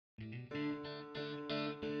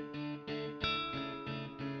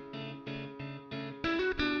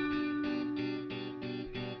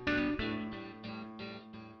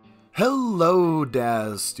Hello,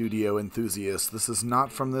 Daz Studio enthusiasts. This is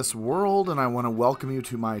Not From This World, and I want to welcome you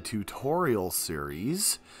to my tutorial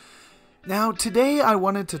series. Now, today I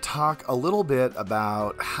wanted to talk a little bit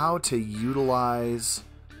about how to utilize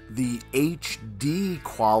the HD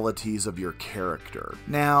qualities of your character.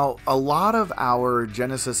 Now, a lot of our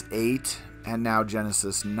Genesis 8 and now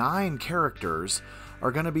Genesis 9 characters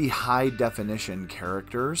are going to be high definition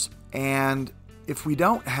characters, and if we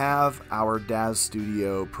don't have our Daz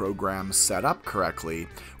Studio program set up correctly,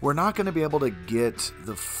 we're not going to be able to get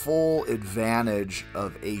the full advantage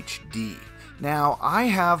of HD. Now, I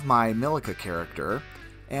have my Milica character,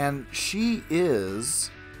 and she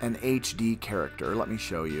is an HD character. Let me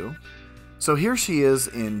show you. So here she is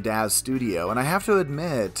in Daz Studio, and I have to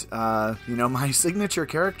admit, my signature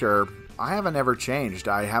character, I haven't ever changed.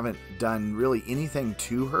 I haven't done really anything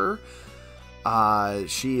to her.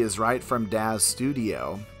 She is right from Daz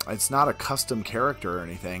Studio. It's not a custom character or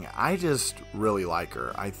anything. I just really like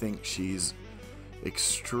her. I think she's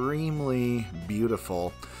extremely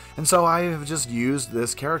beautiful. And so I have just used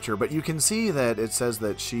this character, but you can see that it says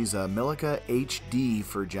that she's a Milica HD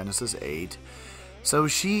for Genesis 8. So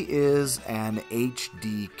she is an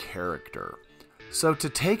HD character. So to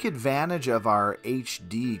take advantage of our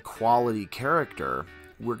HD quality character,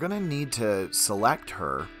 we're going to need to select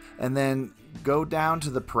her and then go down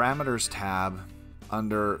to the Parameters tab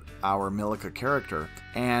under our Milica character,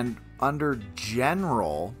 and under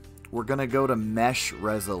General, we're going to go to Mesh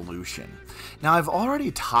Resolution. Now, I've already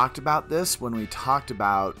talked about this when we talked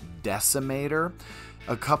about Decimator.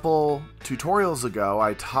 A couple tutorials ago,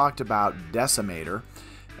 I talked about Decimator,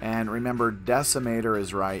 and remember, Decimator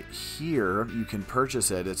is right here. You can purchase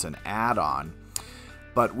it. It's an add-on,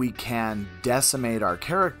 but we can decimate our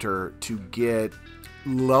character to get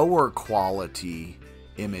lower quality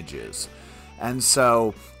images. And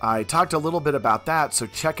so I talked a little bit about that, so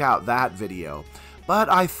check out that video. But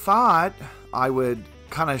I thought I would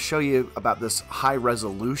kind of show you about this high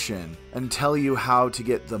resolution and tell you how to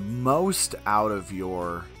get the most out of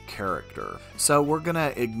your character. So we're going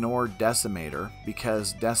to ignore Decimator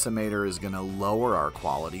because Decimator is going to lower our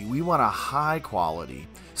quality. We want a high quality.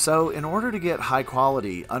 So in order to get high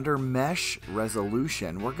quality, under Mesh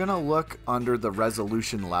Resolution, we're going to look under the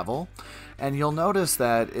resolution level, and you'll notice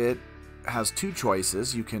that it has two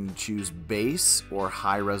choices. You can choose base or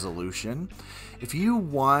high resolution. If you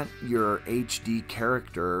want your HD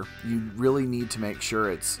character, you really need to make sure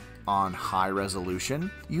it's on high resolution.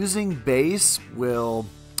 Using base will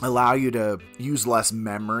allow you to use less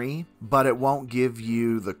memory, but it won't give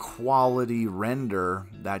you the quality render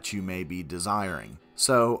that you may be desiring.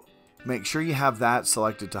 So make sure you have that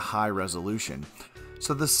selected to high resolution.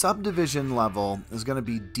 So the subdivision level is going to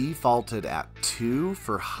be defaulted at 2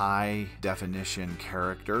 for high definition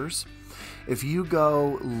characters. If you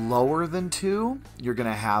go lower than 2, you're going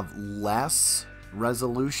to have less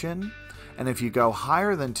resolution. And if you go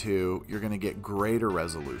higher than 2, you're going to get greater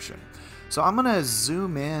resolution. So I'm going to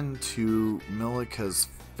zoom in to Milica's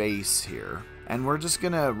face here, and we're just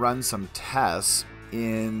going to run some tests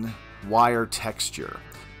in wire texture.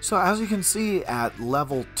 So as you can see, at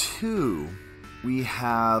level 2, we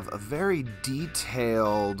have a very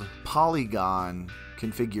detailed polygon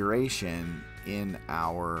configuration in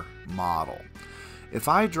our model. If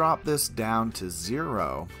I drop this down to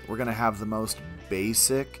 0, we're going to have the most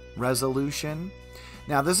basic resolution.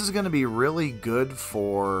 Now this is going to be really good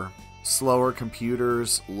for slower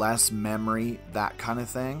computers, less memory, that kind of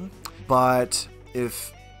thing. But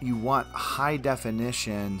if you want high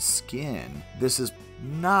definition skin, this is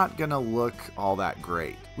not going to look all that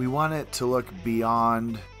great. We want it to look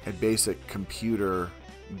beyond a basic computer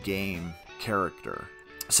game character.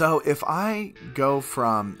 So if I go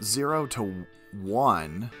from 0 to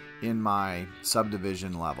 1 in my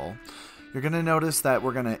subdivision level, you're going to notice that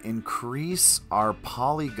we're going to increase our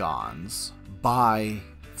polygons by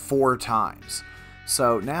 4 times.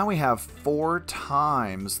 So now we have 4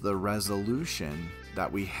 times the resolution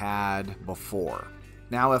that we had before.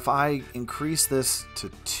 Now if I increase this to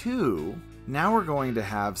 2, now we're going to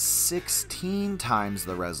have 16 times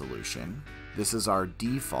the resolution. This is our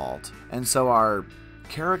default, and so our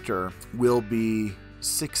character will be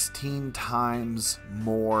 16 times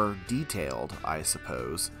more detailed, I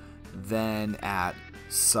suppose, than at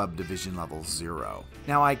subdivision level 0.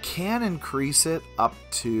 Now I can increase it up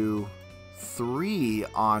to 3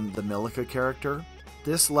 on the Milica character.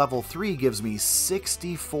 This level 3 gives me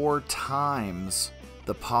 64 times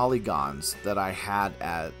the polygons that I had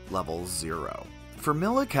at level 0. for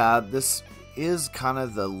Milica, this is kind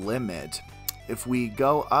of the limit. If we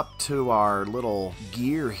go up to our little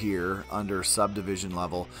gear here under subdivision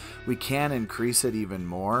level, we can increase it even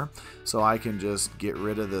more. So I can just get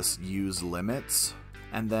rid of this use limits,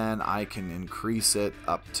 and then I can increase it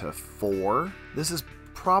up to 4. This is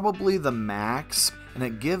probably the max, and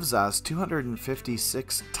it gives us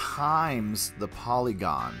 256 times the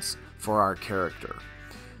polygons for our character.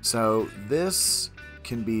 So this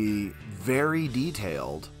can be very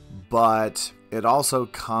detailed, but it also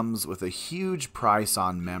comes with a huge price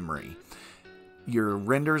on memory. Your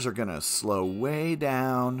renders are going to slow way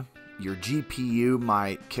down. Your GPU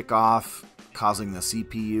might kick off, causing the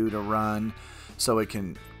CPU to run, so it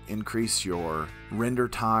can increase your render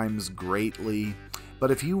times greatly. But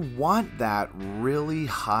if you want that really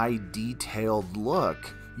high detailed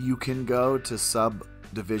look, you can go to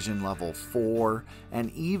subdivision level 4,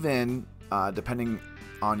 and even depending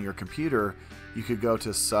on your computer, you could go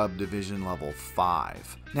to subdivision level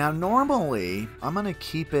 5. Now normally I'm going to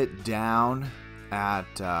keep it down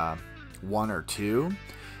at 1 or 2,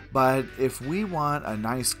 but if we want a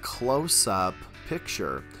nice close-up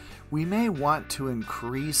picture, we may want to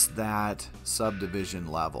increase that subdivision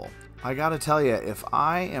level. I gotta tell you, if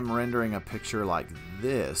I am rendering a picture like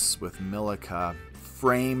this with Milica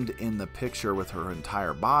framed in the picture with her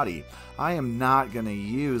entire body, I am not going to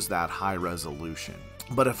use that high resolution.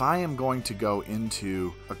 But if I am going to go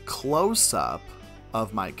into a close-up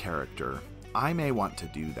of my character, I may want to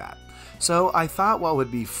do that. So I thought what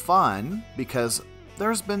would be fun, because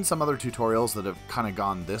there's been some other tutorials that have kind of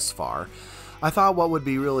gone this far, I thought what would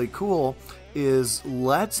be really cool is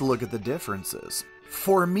let's look at the differences.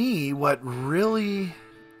 For me, what really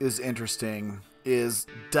is interesting is,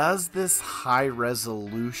 does this high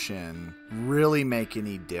resolution really make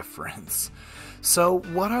any difference? So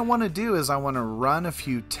what I want to do is I want to run a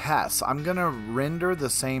few tests. I'm going to render the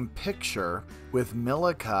same picture with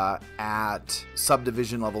Milica at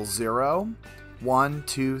subdivision level 0, 1,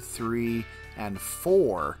 2, 3, and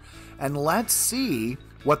 4. And let's see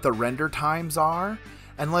what the render times are.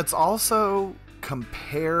 And let's also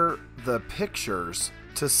compare the pictures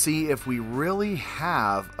to see if we really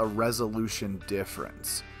have a resolution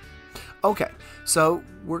difference. Okay, so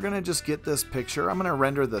we're going to just get this picture. I'm going to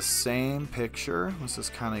render the same picture. Let's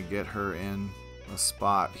just kind of get her in a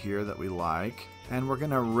spot here that we like. And we're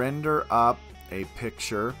going to render up a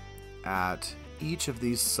picture at each of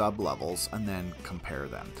these sub-levels and then compare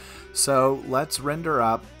them. So let's render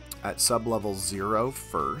up at sub-level 0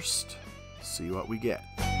 first. See what we get.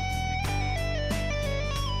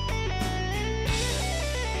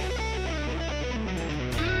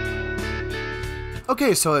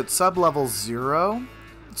 Okay, so at sub-level 0,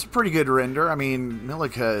 it's a pretty good render. I mean,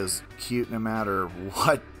 Milica is cute no matter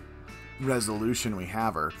what resolution we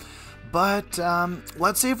have her. But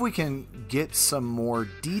let's see if we can get some more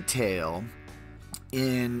detail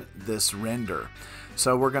in this render.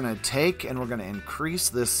 So we're going to take and we're going to increase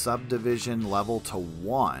this subdivision level to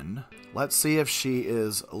 1. Let's see if she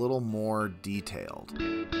is a little more detailed.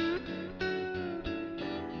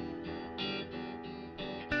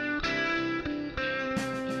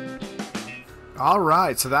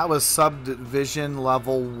 Alright, so that was subdivision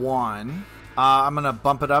level 1. I'm going to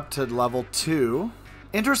bump it up to level 2.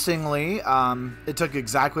 Interestingly, it took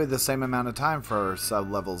exactly the same amount of time for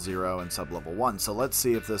sub-level 0 and sub-level 1. So let's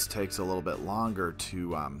see if this takes a little bit longer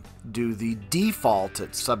to do the default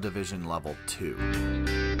at subdivision level 2.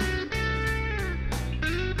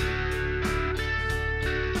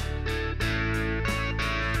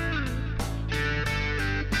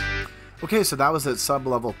 Okay, so that was at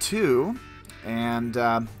sub-level 2. And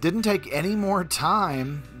didn't take any more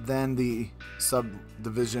time than the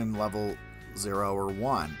subdivision level 0 or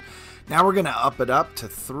 1. Now we're going to up it up to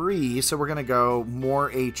 3, so we're going to go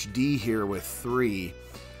more HD here with 3.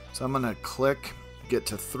 So I'm going to click, get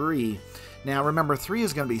to 3. Now remember, 3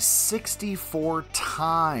 is going to be 64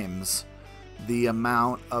 times the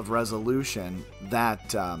amount of resolution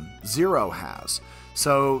that 0 has.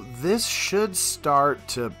 So this should start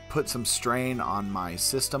to put some strain on my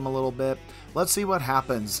system a little bit. Let's see what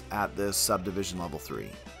happens at this subdivision level 3.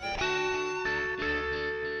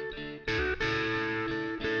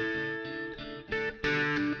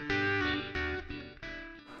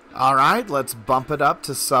 Alright, let's bump it up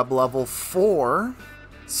to sub-level 4.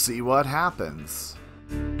 See what happens.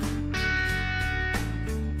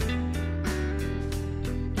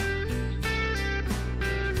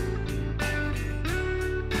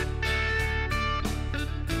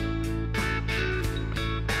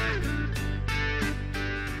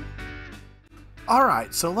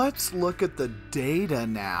 Alright, so let's look at the data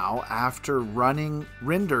now after running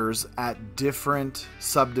renders at different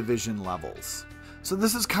subdivision levels. So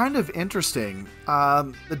this is kind of interesting.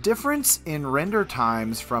 The difference in render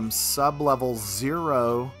times from sublevels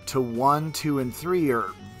 0 to 1, 2, and 3 are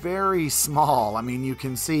very small. I mean, you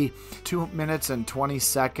can see 2 minutes and 20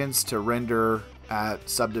 seconds to render at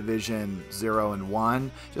subdivision 0 and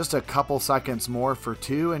 1, just a couple seconds more for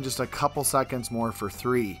 2, and just a couple seconds more for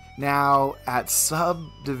 3. Now, at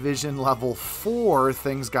subdivision level 4,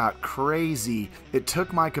 things got crazy. It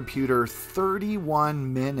took my computer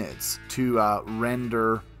 31 minutes to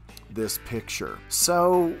render this picture.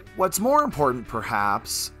 So, what's more important,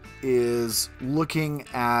 perhaps, is looking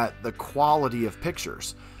at the quality of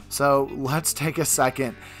pictures. So, let's take a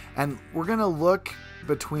second, and we're going to look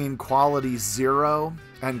between quality 0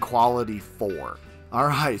 and quality 4.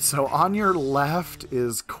 Alright, so on your left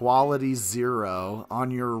is quality 0, on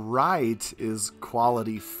your right is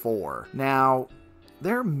quality 4. Now,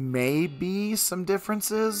 there may be some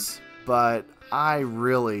differences, but I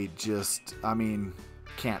really just,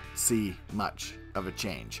 can't see much of a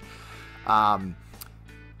change.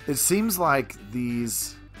 It seems like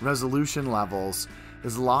these resolution levels,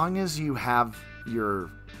 as long as you have your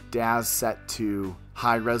Daz set to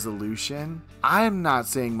high resolution, I'm not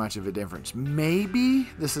seeing much of a difference. Maybe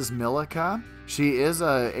this is Milica. She is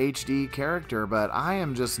a HD character, but I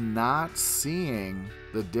am just not seeing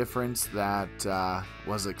the difference that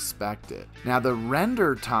was expected. Now, the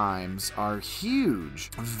render times are huge.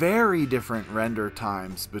 Very different render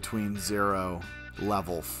times between 0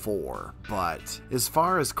 level 4. But as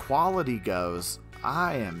far as quality goes,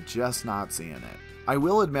 I am just not seeing it. I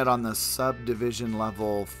will admit on the subdivision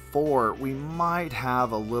level 4, we might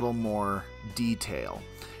have a little more detail.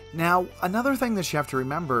 Now, another thing that you have to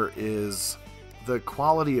remember is the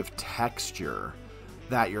quality of texture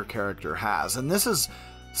that your character has. And this is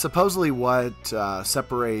supposedly what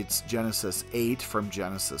separates Genesis 8 from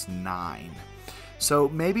Genesis 9. So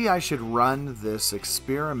maybe I should run this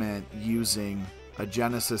experiment using a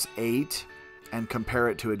Genesis 8 and compare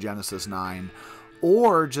it to a Genesis 9.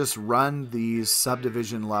 Or just run these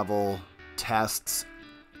subdivision level tests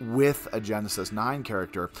with a Genesis 9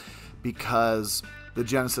 character, because the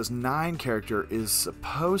Genesis 9 character is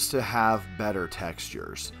supposed to have better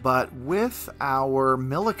textures. But with our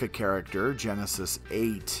Milica character, Genesis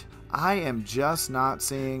 8, I am just not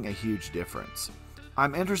seeing a huge difference.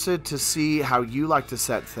 I'm interested to see how you like to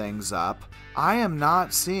set things up. I am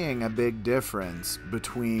not seeing a big difference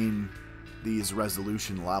between these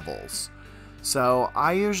resolution levels. So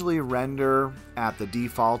I usually render at the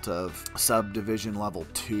default of subdivision level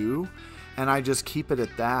 2, and I just keep it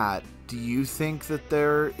at that. Do you think that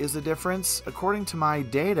there is a difference? According to my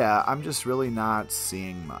data, I'm just really not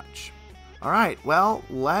seeing much. Alright, well,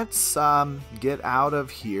 let's get out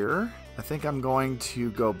of here. I think I'm going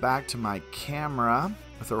to go back to my camera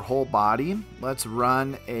with her whole body. Let's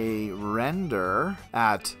run a render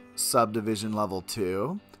at subdivision level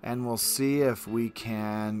 2. And we'll see if we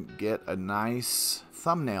can get a nice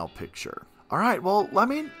thumbnail picture. Alright, well, let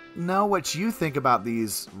me know what you think about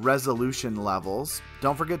these resolution levels.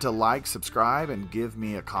 Don't forget to like, subscribe, and give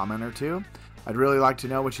me a comment or two. I'd really like to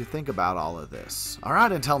know what you think about all of this.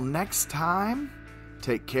 Alright, until next time,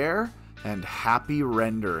 take care, and happy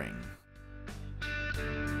rendering.